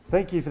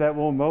Thank you for that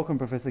warm welcome,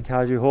 Professor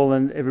Cardewhall,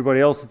 and everybody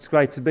else. It's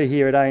great to be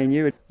here at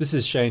ANU. This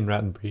is Shane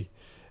Rattenbury,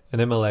 an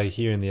MLA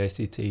here in the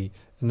ACT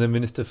and the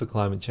Minister for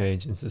Climate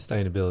Change and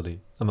Sustainability,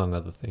 among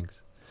other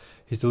things.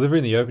 He's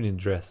delivering the opening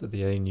address at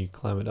the ANU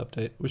Climate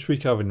Update, which we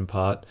covered in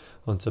part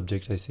on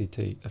Subject ACT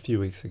a few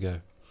weeks ago.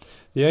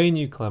 The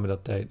ANU Climate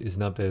Update is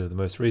an update of the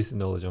most recent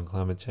knowledge on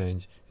climate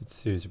change. It's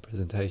a series of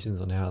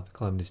presentations on how the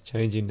climate is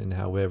changing and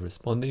how we're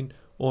responding,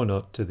 or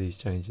not, to these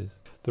changes.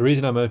 The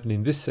reason I'm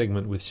opening this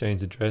segment with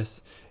Shane's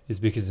address is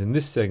because in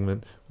this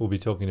segment we'll be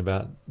talking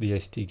about the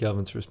ACT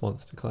government's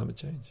response to climate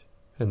change.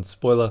 And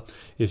spoiler,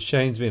 if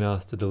Shane's been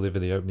asked to deliver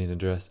the opening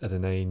address at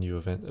an ANU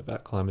event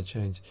about climate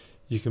change,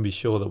 you can be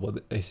sure that what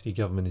the ACT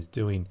government is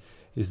doing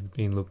is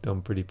being looked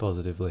on pretty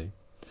positively.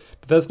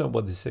 But that's not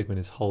what this segment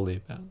is wholly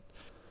about.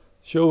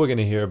 Sure, we're going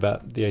to hear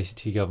about the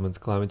ACT government's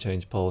climate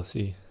change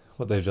policy,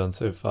 what they've done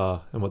so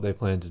far and what they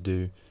plan to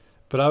do,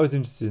 but I was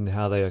interested in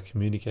how they are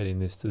communicating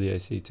this to the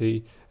ACT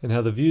and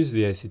how the views of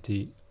the ACT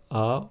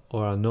are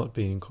or are not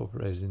being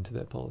incorporated into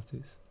their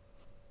policies.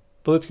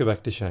 But let's go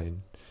back to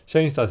Shane.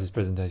 Shane starts his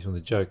presentation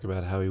with a joke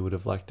about how he would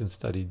have liked to have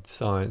studied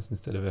science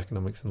instead of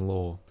economics and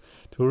law.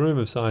 To a room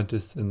of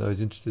scientists and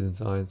those interested in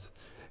science,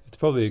 it's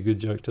probably a good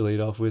joke to lead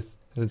off with,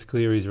 and it's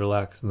clear he's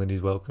relaxed and that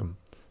he's welcome.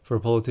 For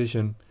a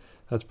politician,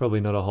 that's probably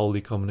not a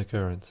wholly common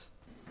occurrence.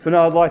 But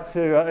no, I'd like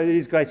to, it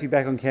is great to be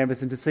back on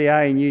campus and to see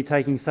ANU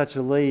taking such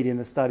a lead in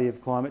the study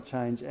of climate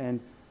change and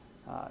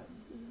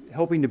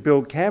helping to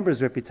build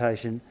Canberra's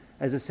reputation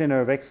as a centre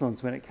of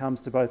excellence when it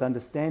comes to both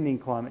understanding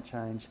climate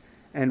change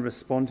and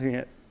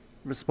responding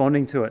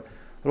to it.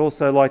 I'd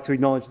also like to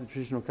acknowledge the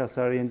traditional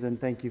custodians and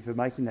thank you for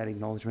making that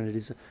acknowledgement. It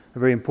is a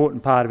very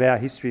important part of our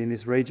history in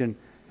this region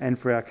and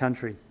for our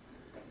country.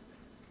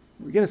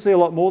 We're going to see a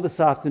lot more this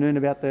afternoon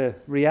about the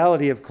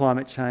reality of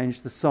climate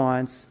change, the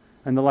science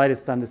and the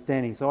latest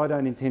understanding. So I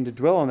don't intend to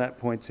dwell on that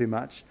point too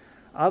much,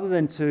 other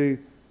than to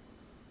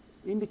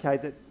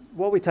indicate that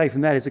what we take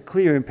from that is a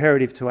clear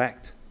imperative to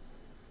act.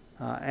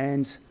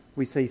 And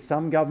we see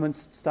some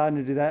governments starting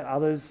to do that.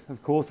 Others,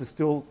 of course, are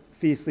still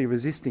fiercely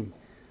resisting.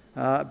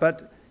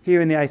 But here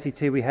in the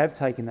ACT, we have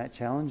taken that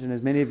challenge. And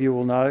as many of you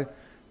will know,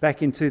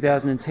 back in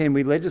 2010,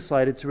 we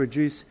legislated to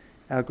reduce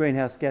our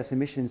greenhouse gas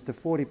emissions to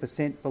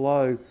 40%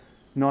 below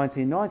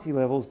 1990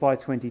 levels by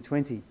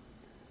 2020.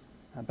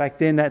 Back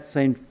then,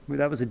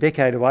 that was a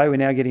decade away. We're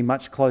now getting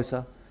much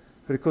closer.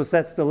 But of course,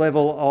 that's the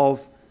level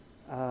of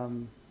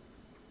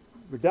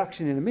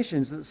reduction in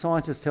emissions that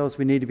scientists tell us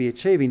we need to be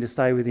achieving to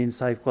stay within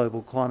safe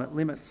global climate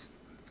limits.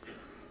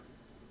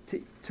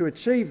 To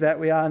achieve that,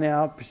 we are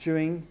now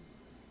pursuing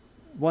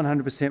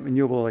 100%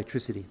 renewable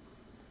electricity.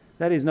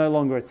 That is no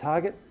longer a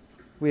target.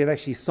 We have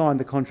actually signed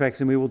the contracts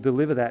and we will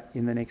deliver that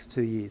in the next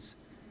 2 years.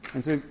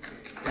 And so,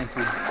 thank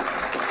you.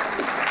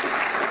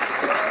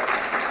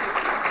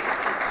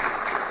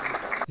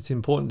 It's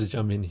important to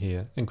jump in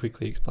here and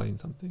quickly explain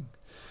something.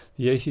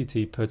 The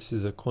ACT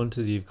purchases a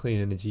quantity of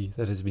clean energy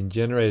that has been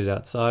generated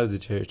outside of the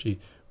territory,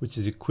 which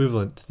is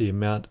equivalent to the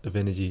amount of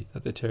energy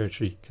that the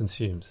territory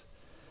consumes.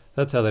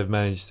 That's how they've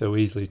managed so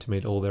easily to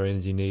meet all their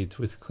energy needs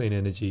with clean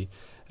energy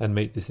and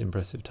meet this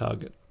impressive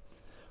target.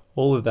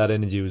 All of that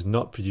energy was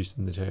not produced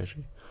in the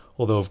territory,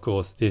 although of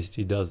course the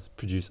ACT does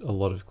produce a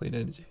lot of clean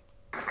energy.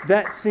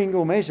 That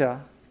single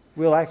measure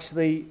will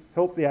actually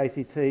help the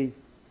ACT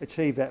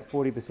achieve that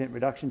 40%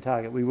 reduction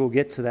target. We will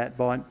get to that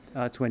by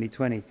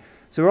 2020.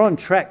 So we're on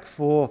track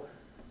for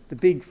the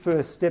big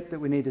first step that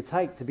we need to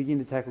take to begin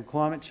to tackle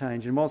climate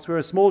change. And whilst we're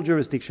a small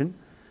jurisdiction,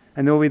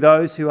 and there will be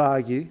those who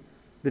argue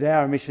that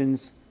our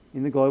emissions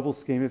in the global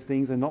scheme of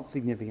things are not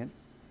significant,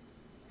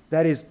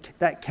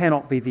 that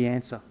cannot be the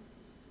answer,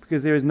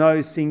 because there is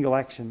no single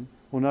action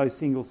or no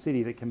single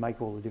city that can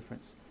make all the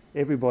difference.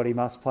 Everybody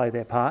must play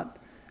their part,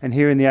 and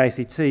here in the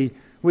ACT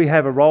we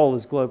have a role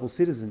as global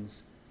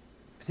citizens,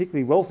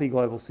 particularly wealthy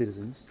global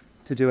citizens,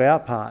 to do our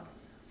part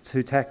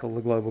to tackle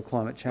the global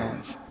climate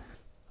challenge.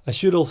 I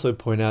should also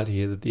point out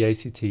here that the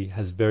ACT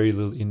has very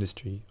little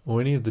industry or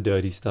any of the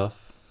dirty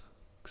stuff,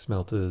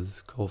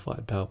 smelters,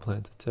 coal-fired power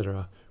plants,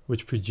 etc.,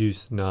 which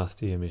produce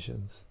nasty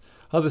emissions.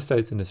 Other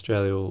states in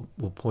Australia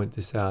will point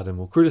this out and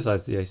will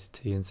criticise the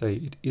ACT and say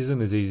it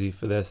isn't as easy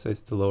for their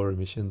states to lower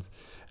emissions,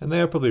 and they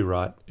are probably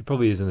right, it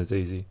probably isn't as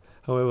easy.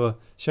 However,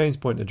 Shane's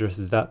point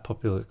addresses that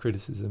popular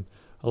criticism,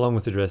 along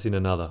with addressing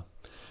another.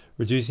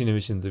 Reducing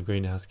emissions of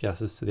greenhouse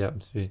gases to the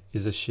atmosphere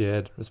is a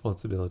shared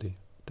responsibility.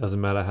 Doesn't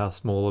matter how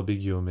small or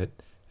big you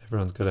emit,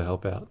 everyone's got to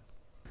help out.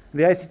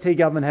 The ACT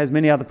government has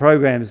many other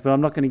programs, but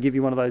I'm not going to give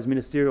you one of those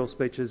ministerial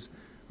speeches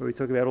where we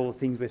talk about all the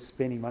things we're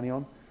spending money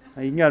on.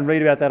 You can go and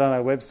read about that on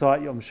our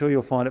website. I'm sure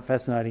you'll find it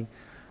fascinating.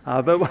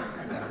 But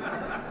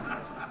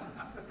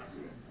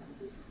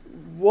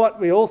what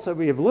we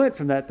have learnt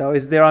from that, though,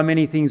 is there are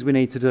many things we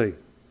need to do.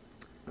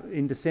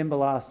 In December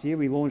last year,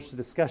 we launched a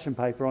discussion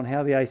paper on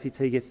how the ACT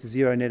gets to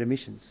zero net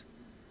emissions.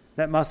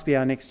 That must be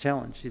our next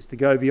challenge, is to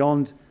go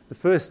beyond the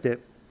first step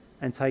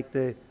and take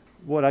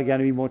what are going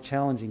to be more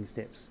challenging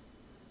steps.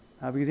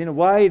 Because in a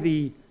way,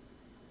 the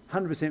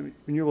 100%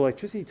 renewable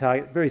electricity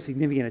target, very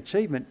significant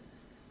achievement,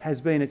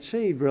 has been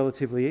achieved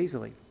relatively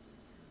easily.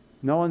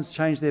 No one's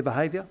changed their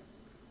behaviour.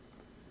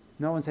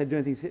 No one's had to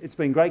do anything. It's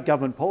been great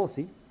government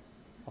policy.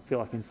 I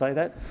feel I can say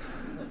that.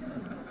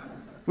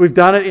 We've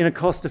done it in a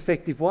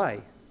cost-effective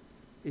way.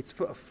 It's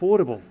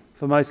affordable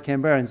for most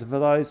Canberrans, and for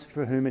those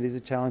for whom it is a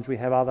challenge, we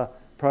have other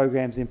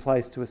programs in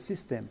place to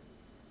assist them.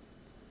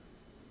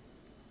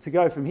 To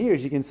go from here,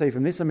 as you can see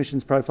from this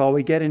emissions profile,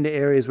 we get into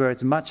areas where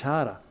it's much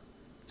harder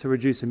to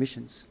reduce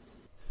emissions.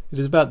 It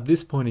is about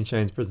this point in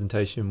Shane's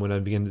presentation when I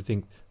begin to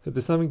think that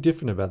there's something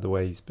different about the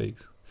way he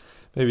speaks.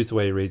 Maybe it's the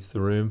way he reads the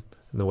room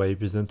and the way he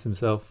presents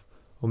himself,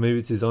 or maybe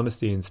it's his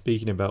honesty in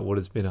speaking about what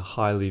has been a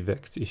highly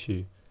vexed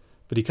issue.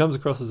 But he comes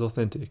across as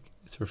authentic.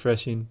 It's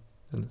refreshing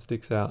and it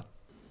sticks out.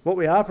 What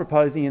we are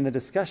proposing in the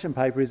discussion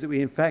paper is that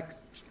we in fact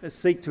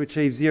seek to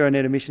achieve zero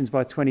net emissions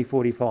by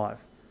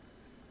 2045.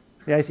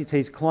 The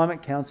ACT's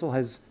Climate Council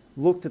has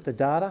looked at the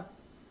data,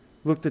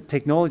 looked at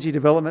technology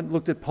development,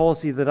 looked at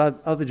policy that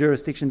other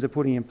jurisdictions are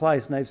putting in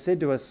place, and they've said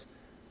to us,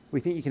 we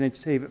think you can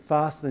achieve it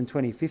faster than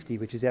 2050,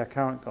 which is our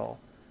current goal.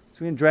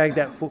 So we can drag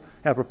that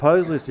our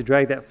proposal is to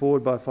drag that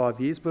forward by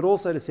 5 years, but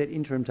also to set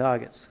interim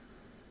targets.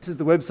 This is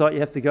the website you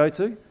have to go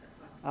to.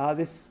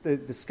 The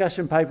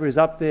discussion paper is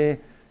up there.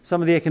 Some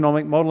of the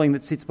economic modelling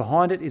that sits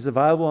behind it is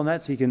available on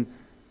that, so you can,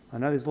 I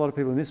know there's a lot of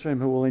people in this room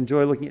who will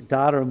enjoy looking at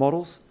data and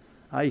models.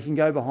 You can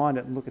go behind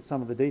it and look at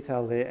some of the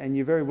detail there, and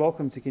you're very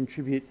welcome to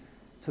contribute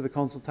to the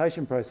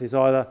consultation process,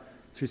 either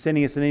through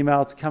sending us an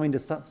email, to coming to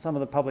some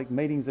of the public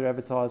meetings that are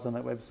advertised on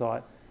that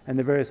website, and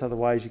the various other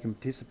ways you can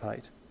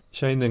participate.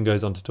 Shane then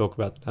goes on to talk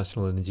about the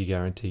National Energy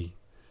Guarantee,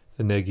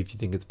 the neg if you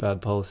think it's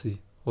bad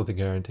policy, or the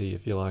guarantee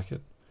if you like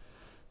it.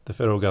 The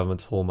federal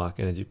government's hallmark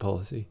energy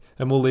policy,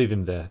 and we'll leave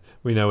him there.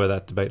 We know where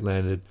that debate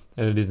landed,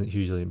 and it isn't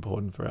hugely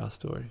important for our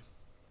story.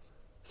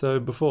 So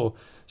before,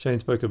 Shane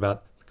spoke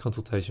about the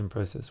consultation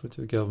process which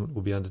the government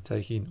will be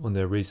undertaking on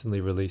their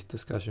recently released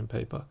discussion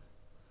paper.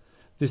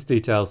 This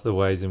details the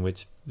ways in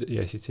which the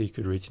ACT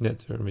could reach net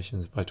zero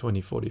emissions by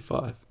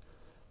 2045.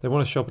 They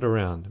want to shop it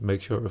around and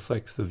make sure it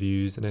reflects the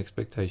views and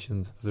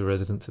expectations of the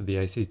residents of the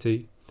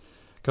ACT.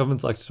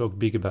 Governments like to talk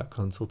big about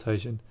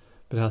consultation,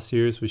 but how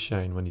serious was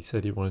Shane when he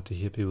said he wanted to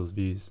hear people's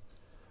views?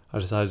 I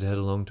decided to head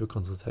along to a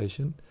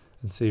consultation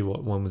and see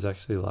what one was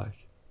actually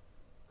like.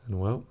 And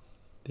well,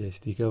 the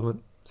ACT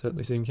government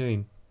certainly seemed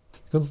keen.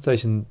 The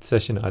consultation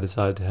session I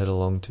decided to head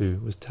along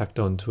to was tacked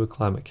on to a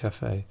climate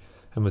cafe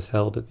and was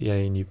held at the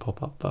ANU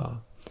pop-up bar.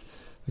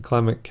 The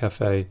Climate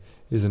Cafe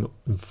is an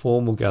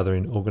informal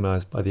gathering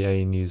organised by the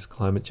ANU's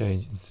Climate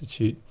Change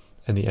Institute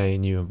and the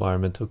ANU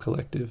Environmental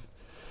Collective.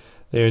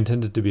 They are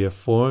intended to be a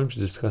forum to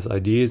discuss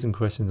ideas and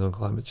questions on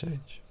climate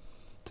change.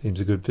 Seems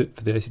a good fit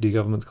for the ACT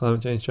government's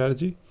climate change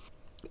strategy.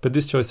 But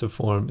this choice of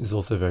forum is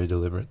also very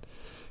deliberate.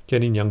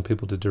 Getting young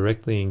people to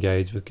directly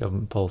engage with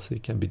government policy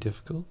can be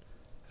difficult.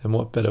 And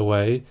what better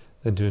way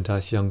than to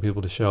entice young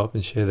people to show up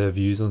and share their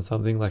views on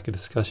something like a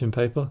discussion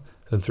paper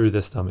than through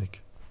their stomach.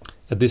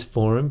 At this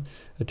forum,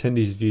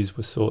 attendees' views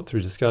were sought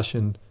through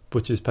discussion,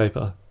 butcher's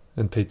paper,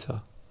 and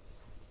pizza.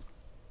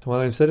 While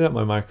I'm setting up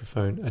my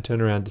microphone, I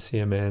turn around to see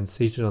a man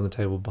seated on the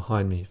table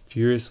behind me,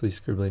 furiously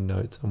scribbling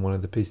notes on one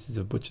of the pieces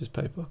of butcher's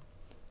paper.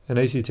 An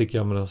ACT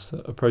government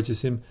officer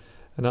approaches him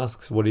and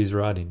asks what he's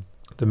writing.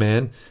 The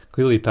man,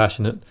 clearly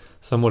passionate,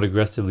 somewhat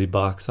aggressively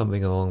barks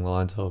something along the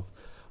lines of,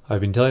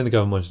 "I've been telling the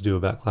government what to do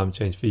about climate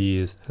change for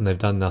years, and they've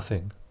done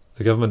nothing."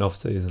 The government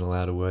officer isn't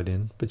allowed a word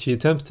in, but she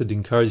attempts to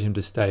encourage him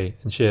to stay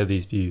and share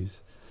these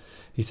views.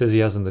 He says he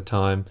hasn't the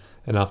time,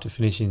 and after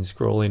finishing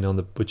scrawling on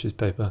the butcher's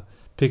paper,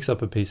 picks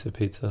up a piece of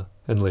pizza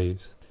and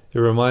leaves. It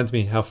reminds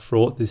me how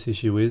fraught this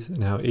issue is,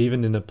 and how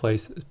even in a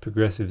place as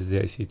progressive as the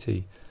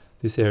ACT,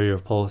 this area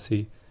of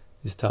policy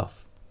is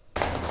tough.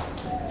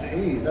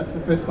 Gee, that's the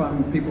first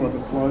time people have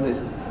applauded.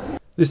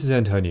 This is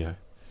Antonio.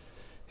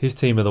 His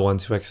team are the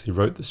ones who actually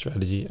wrote the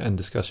strategy and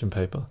discussion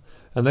paper,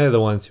 and they are the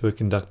ones who are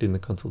conducting the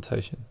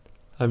consultation.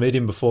 I meet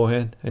him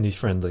beforehand, and he's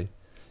friendly.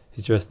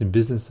 He's dressed in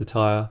business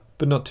attire,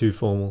 but not too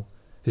formal.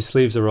 His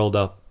sleeves are rolled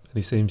up, and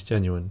he seems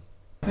genuine.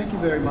 Thank you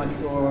very much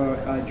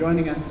for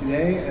joining us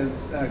today.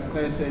 As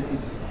Claire said,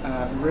 it's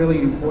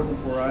really important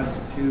for us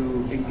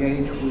to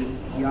engage with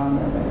young,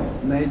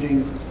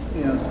 emerging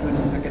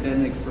students,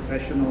 academics,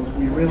 professionals.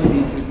 We really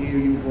need to hear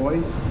your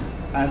voice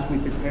as we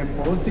prepare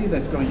policy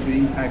that's going to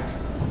impact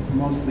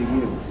mostly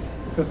you.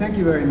 So thank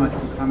you very much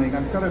for coming.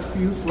 I've got a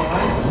few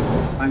slides.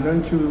 I'm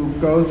going to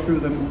go through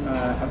them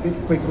a bit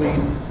quickly.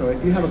 So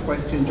if you have a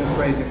question, just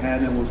raise your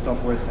hand and we'll stop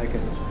for a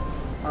second.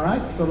 All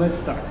right, so let's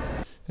start.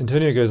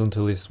 Antonio goes on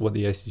to list what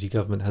the ACT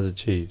government has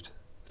achieved.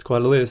 It's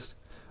quite a list,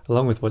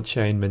 along with what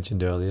Shane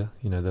mentioned earlier,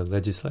 the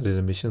legislated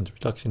emissions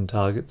reduction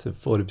targets of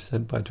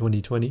 40% by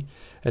 2020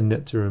 and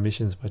net zero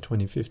emissions by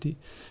 2050.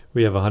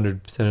 We have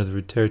 100% of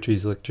the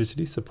territory's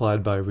electricity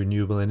supplied by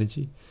renewable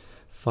energy,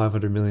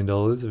 $500 million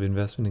of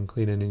investment in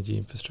clean energy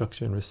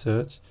infrastructure and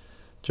research.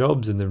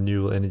 Jobs in the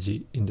renewable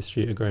energy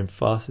industry are growing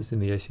fastest in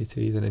the ACT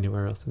than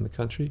anywhere else in the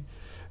country.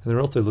 And they're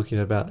also looking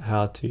about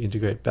how to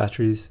integrate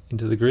batteries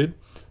into the grid,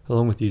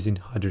 along with using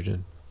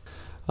hydrogen.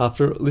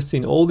 After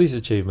listing all these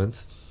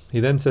achievements, he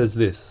then says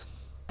this.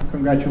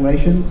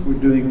 Congratulations, we're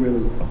doing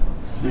really well.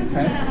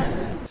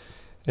 Okay?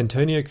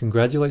 Antonio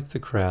congratulates the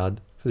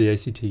crowd for the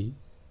ACT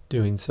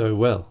doing so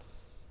well.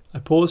 I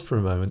pause for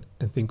a moment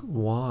and think,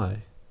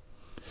 why?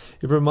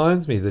 It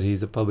reminds me that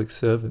he's a public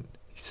servant.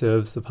 He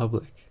serves the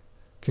public.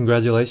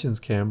 Congratulations,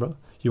 Canberra.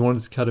 You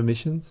wanted to cut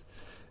emissions?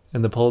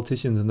 And the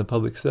politicians and the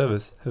public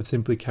service have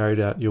simply carried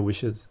out your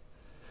wishes.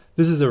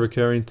 This is a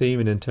recurring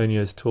theme in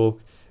Antonio's talk,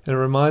 and it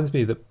reminds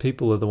me that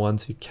people are the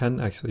ones who can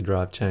actually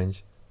drive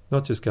change,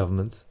 not just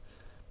governments.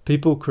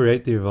 People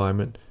create the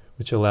environment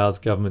which allows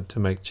government to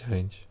make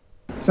change.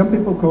 Some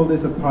people call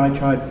this a pie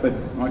chart, but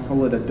I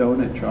call it a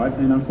donut chart,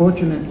 and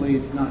unfortunately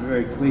it's not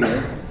very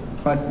clear.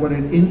 But what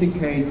it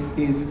indicates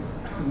is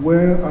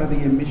where are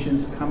the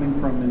emissions coming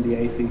from in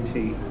the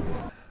ACT?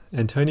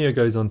 Antonio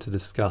goes on to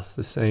discuss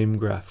the same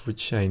graph which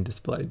Shane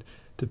displayed,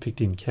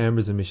 depicting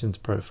Canberra's emissions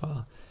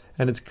profile,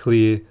 and it's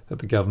clear that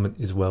the government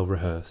is well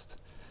rehearsed.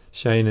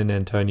 Shane and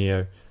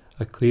Antonio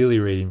are clearly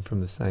reading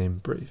from the same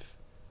brief.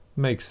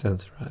 Makes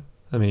sense, right?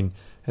 I mean,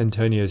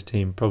 Antonio's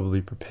team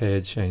probably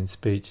prepared Shane's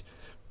speech,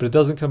 but it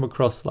doesn't come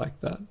across like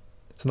that.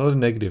 It's not a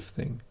negative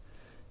thing.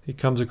 It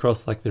comes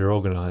across like they're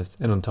organised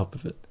and on top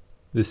of it.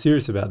 They're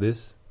serious about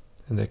this,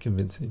 and they're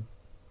convincing.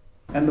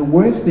 And the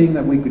worst thing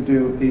that we could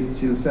do is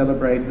to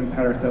celebrate and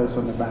pat ourselves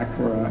on the back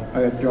for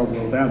a job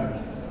well done.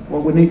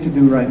 What we need to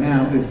do right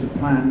now is to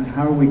plan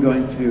how are we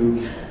going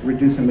to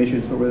reduce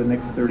emissions over the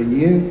next 30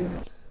 years.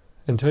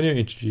 Antonio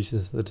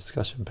introduces the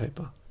discussion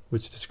paper,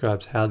 which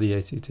describes how the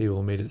ACT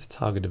will meet its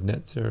target of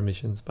net zero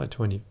emissions by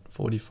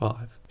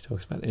 2045. He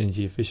talks about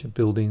energy efficient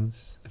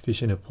buildings,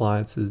 efficient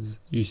appliances,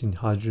 using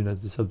hydrogen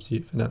as a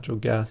substitute for natural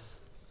gas,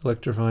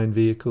 electrifying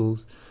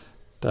vehicles,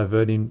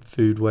 diverting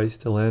food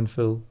waste to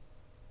landfill.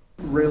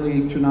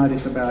 Really, tonight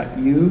is about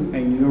you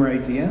and your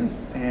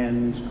ideas,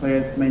 and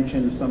Claire's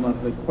mentioned some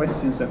of the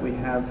questions that we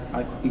have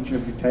at each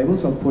of your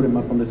tables. I'll put them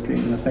up on the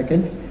screen in a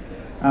second.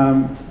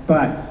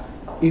 But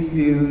if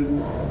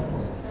you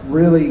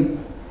really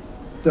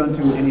don't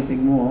do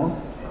anything more,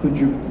 could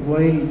you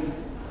please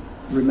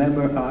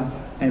remember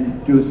us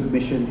and do a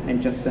submission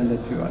and just send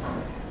it to us?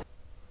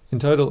 In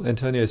total,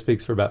 Antonio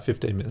speaks for about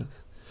 15 minutes.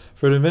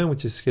 For an event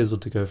which is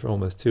scheduled to go for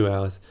almost 2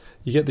 hours,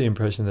 you get the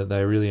impression that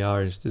they really are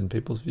interested in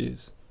people's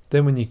views.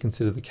 Then when you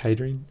consider the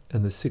catering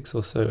and the 6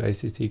 or so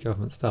ACT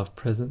government staff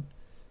present,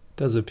 it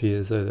does appear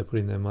as though they're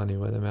putting their money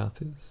where their mouth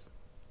is.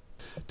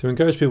 To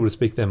encourage people to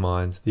speak their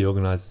minds, the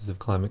organisers of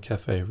Climate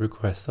Cafe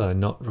request that I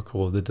not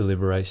record the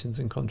deliberations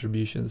and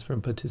contributions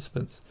from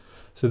participants,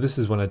 so this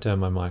is when I turn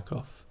my mic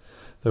off.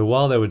 Though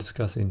while they were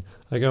discussing,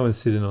 I go and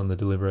sit in on the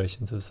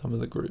deliberations of some of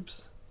the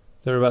groups.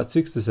 There are about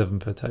 6 to 7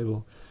 per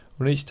table.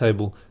 On each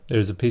table, there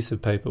is a piece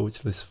of paper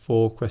which lists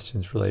 4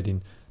 questions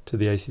relating to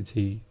the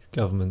ACT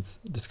government's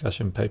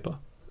discussion paper.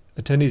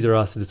 Attendees are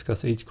asked to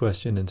discuss each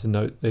question and to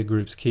note their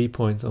group's key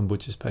points on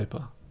Butcher's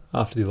paper.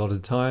 After the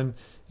allotted time,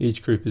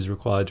 each group is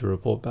required to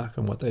report back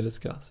on what they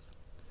discussed.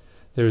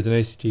 There is an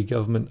ACT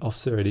government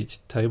officer at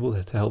each table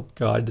to help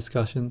guide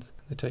discussions.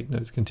 They take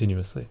notes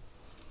continuously.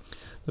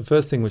 The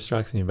first thing which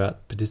strikes me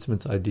about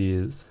participants'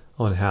 ideas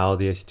on how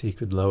the ACT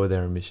could lower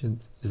their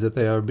emissions is that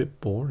they are a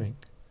bit boring.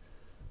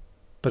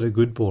 But a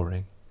good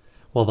boring.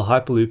 While the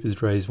Hyperloop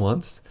is raised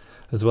once,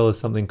 as well as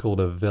something called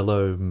a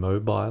Velo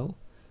Mobile,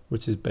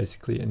 which is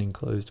basically an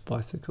enclosed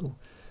bicycle,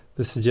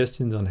 the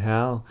suggestions on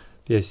how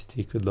the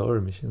ACT could lower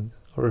emissions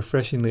are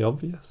refreshingly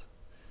obvious.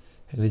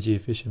 Energy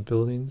efficient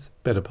buildings,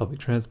 better public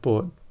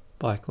transport,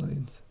 bike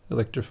lanes,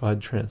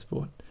 electrified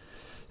transport.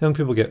 Young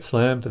people get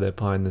slammed for their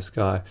pie in the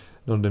sky,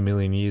 not in a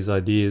million years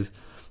ideas,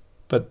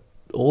 but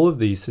all of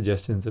these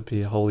suggestions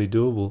appear wholly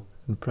doable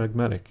and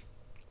pragmatic.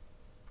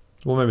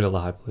 Well, maybe not the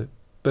Hyperloop,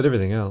 but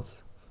everything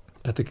else.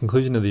 At the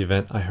conclusion of the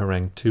event, I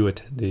harangued 2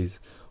 attendees,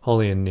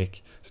 Holly and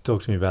Nick, to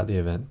talk to me about the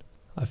event.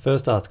 I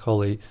first asked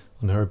Holly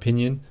on her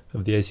opinion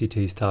of the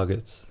ACT's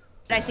targets.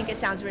 I think it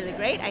sounds really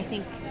great. I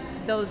think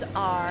those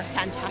are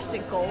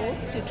fantastic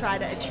goals to try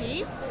to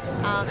achieve,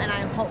 and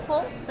I'm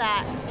hopeful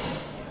that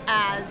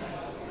as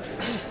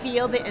we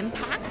feel the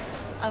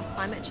impacts of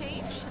climate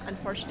change,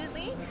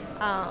 unfortunately,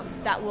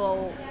 that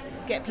will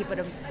get people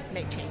to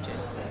make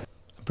changes.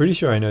 I'm pretty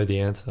sure I know the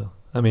answer.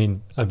 I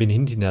mean, I've been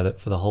hinting at it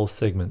for the whole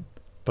segment,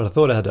 but I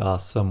thought I had to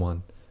ask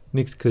someone.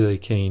 Nick's clearly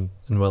keen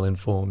and well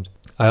informed.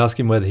 I asked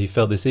him whether he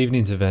felt this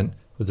evening's event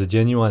was a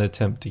genuine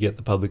attempt to get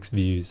the public's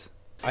views.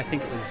 I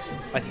think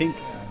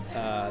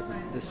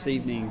this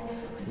evening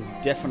was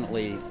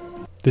definitely...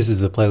 This is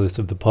the playlist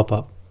of the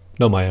pop-up,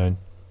 not my own.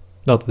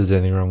 Not that there's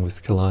anything wrong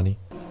with Kalani.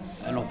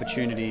 An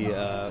opportunity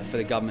for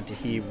the government to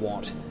hear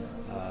what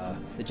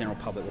the general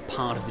public, or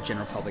part of the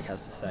general public,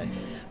 has to say.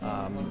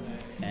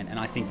 And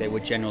I think they were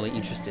generally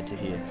interested to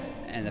hear.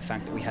 And the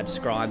fact that we had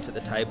scribes at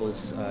the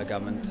tables,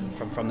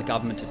 from the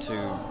government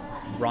to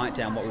write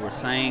down what we were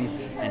saying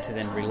and to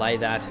then relay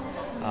that,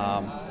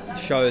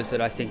 shows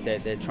that I think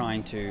they're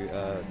trying to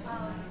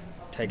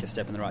take a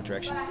step in the right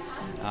direction.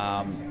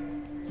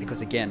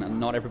 because again,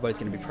 not everybody's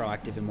going to be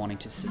proactive in wanting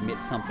to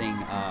submit something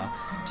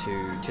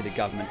to the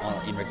government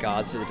in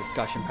regards to the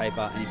discussion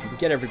paper, and if you can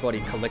get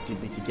everybody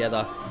collectively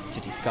together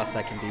to discuss,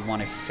 that can be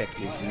one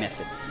effective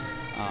method.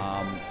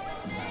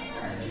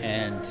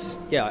 And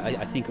yeah,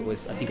 I think it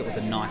was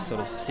a nice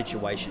sort of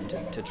situation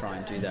to try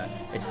and do that.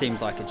 It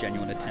seemed like a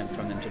genuine attempt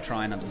from them to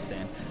try and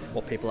understand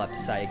what people have to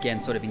say. Again,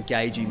 sort of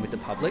engaging with the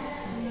public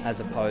as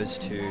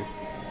opposed to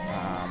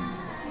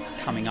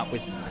coming up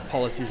with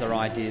policies or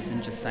ideas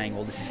and just saying,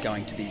 well, this is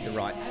going to be the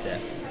right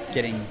step.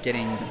 Getting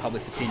the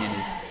public's opinion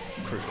is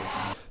crucial.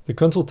 The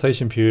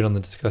consultation period on the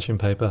discussion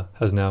paper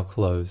has now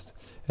closed.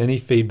 Any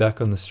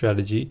feedback on the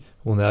strategy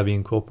will now be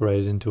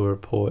incorporated into a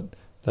report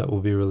that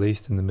will be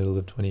released in the middle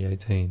of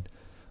 2018.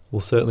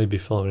 We'll certainly be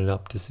following it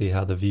up to see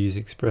how the views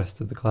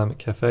expressed at the Climate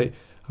Cafe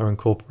are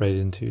incorporated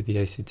into the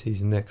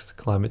ACT's next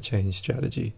climate change strategy.